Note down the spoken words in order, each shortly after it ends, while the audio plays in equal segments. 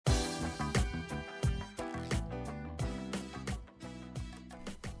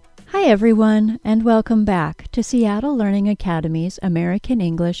Hi everyone, and welcome back to Seattle Learning Academy's American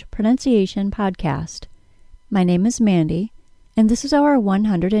English Pronunciation Podcast. My name is Mandy, and this is our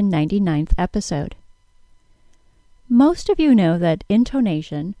 199th episode. Most of you know that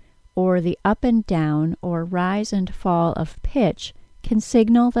intonation, or the up and down or rise and fall of pitch, can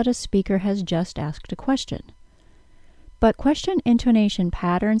signal that a speaker has just asked a question. But question intonation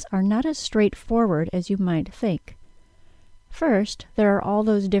patterns are not as straightforward as you might think. First, there are all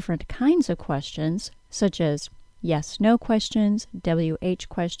those different kinds of questions, such as yes-no questions, WH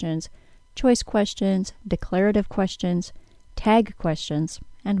questions, choice questions, declarative questions, tag questions,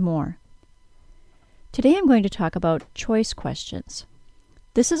 and more. Today I'm going to talk about choice questions.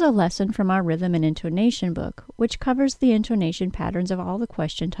 This is a lesson from our Rhythm and Intonation book, which covers the intonation patterns of all the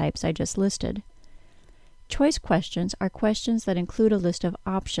question types I just listed. Choice questions are questions that include a list of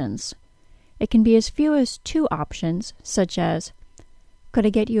options. It can be as few as 2 options, such as, could I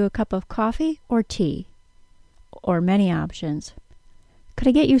get you a cup of coffee or tea? Or many options. Could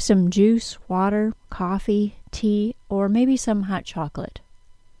I get you some juice, water, coffee, tea, or maybe some hot chocolate?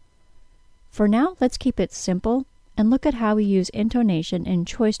 For now, let's keep it simple and look at how we use intonation in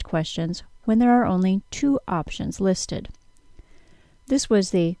choice questions when there are only 2 options listed. This was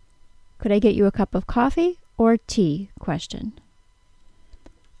the, could I get you a cup of coffee or tea question.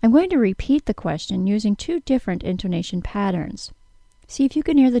 I'm going to repeat the question using 2 different intonation patterns. See if you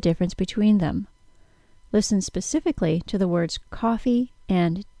can hear the difference between them. Listen specifically to the words coffee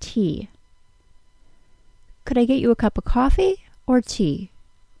and tea. Could I get you a cup of coffee or tea?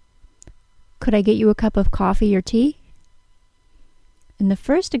 Could I get you a cup of coffee or tea? In the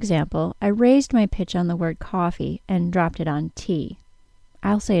first example, I raised my pitch on the word coffee and dropped it on tea.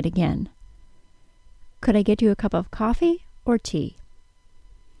 I'll say it again. Could I get you a cup of coffee or tea?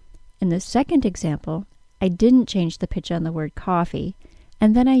 In the second example, I didn't change the pitch on the word coffee,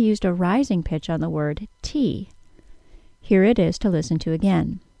 and then I used a rising pitch on the word tea. Here it is to listen to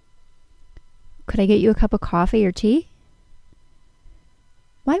again. Could I get you a cup of coffee or tea?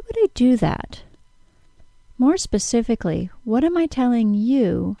 Why would I do that? More specifically, what am I telling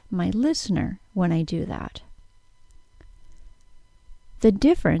you, my listener, when I do that? The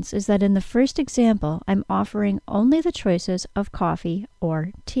difference is that in the first example, I'm offering only the choices of coffee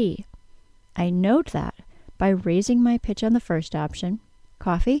or tea. I note that by raising my pitch on the first option,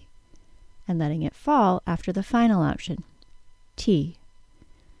 coffee, and letting it fall after the final option, tea.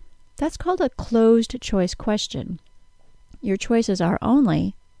 That's called a closed choice question. Your choices are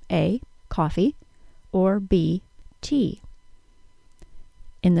only A, coffee, or B, tea.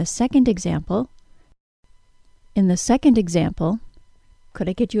 In the second example, could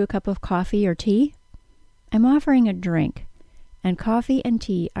I get you a cup of coffee or tea? I'm offering a drink, and coffee and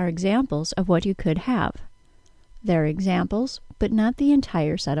tea are examples of what you could have. They're examples, but not the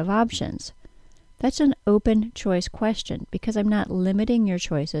entire set of options. That's an open choice question because I'm not limiting your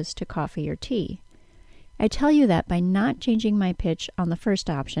choices to coffee or tea. I tell you that by not changing my pitch on the first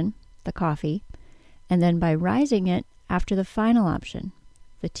option, the coffee, and then by rising it after the final option,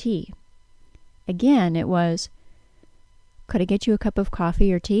 the tea. Again, it was, could I get you a cup of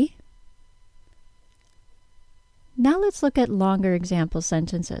coffee or tea? Now let's look at longer example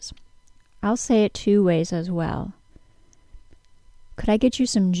sentences. I'll say it 2 ways as well. Could I get you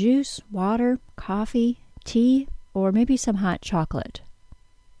some juice, water, coffee, tea, or maybe some hot chocolate?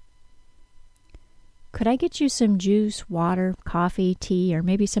 Could I get you some juice, water, coffee, tea, or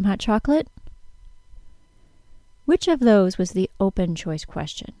maybe some hot chocolate? Which of those was the open choice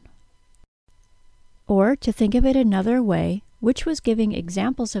question? Or, to think of it another way, which was giving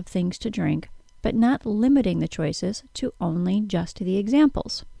examples of things to drink, but not limiting the choices to only just the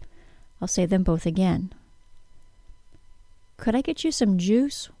examples? I'll say them both again. Could I get you some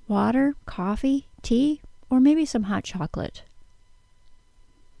juice, water, coffee, tea, or maybe some hot chocolate?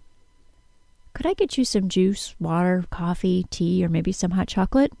 Could I get you some juice, water, coffee, tea, or maybe some hot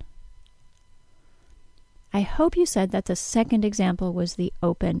chocolate? I hope you said that the second example was the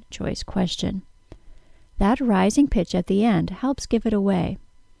open choice question. That rising pitch at the end helps give it away.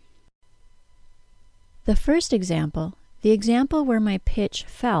 The first example, the example where my pitch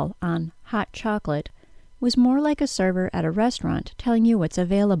fell on hot chocolate, was more like a server at a restaurant telling you what's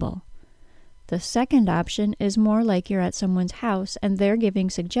available. The second option is more like you're at someone's house and they're giving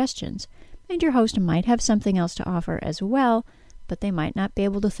suggestions, and your host might have something else to offer as well, but they might not be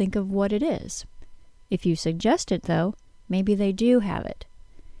able to think of what it is. If you suggest it, though, maybe they do have it.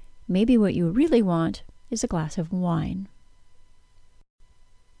 Maybe what you really want is a glass of wine.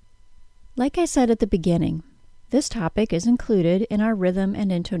 Like I said at the beginning, this topic is included in our Rhythm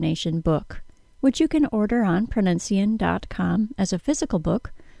and Intonation book, which you can order on Pronuncian.com as a physical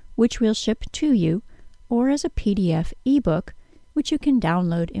book which we'll ship to you, or as a PDF ebook, which you can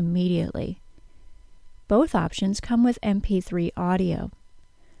download immediately. Both options come with MP3 audio.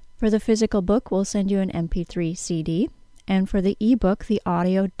 For the physical book, we'll send you an MP3 CD, and for the ebook, the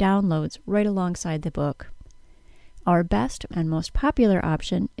audio downloads right alongside the book. Our best and most popular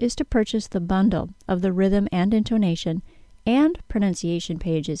option is to purchase the bundle of the Rhythm and Intonation and Pronunciation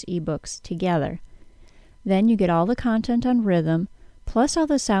Pages ebooks together. Then you get all the content on rhythm, plus all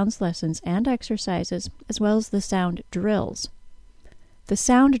the sounds lessons and exercises, as well as the sound drills. The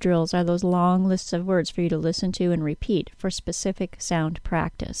sound drills are those long lists of words for you to listen to and repeat for specific sound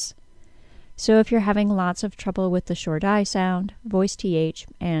practice. So if you're having lots of trouble with the short I sound, voiced TH,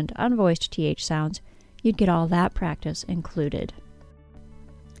 and unvoiced TH sounds, you'd get all that practice included.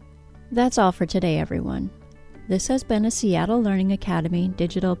 That's all for today, everyone. This has been a Seattle Learning Academy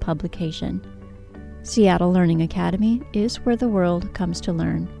digital publication. Seattle Learning Academy is where the world comes to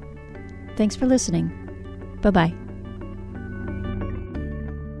learn. Thanks for listening. Bye-bye.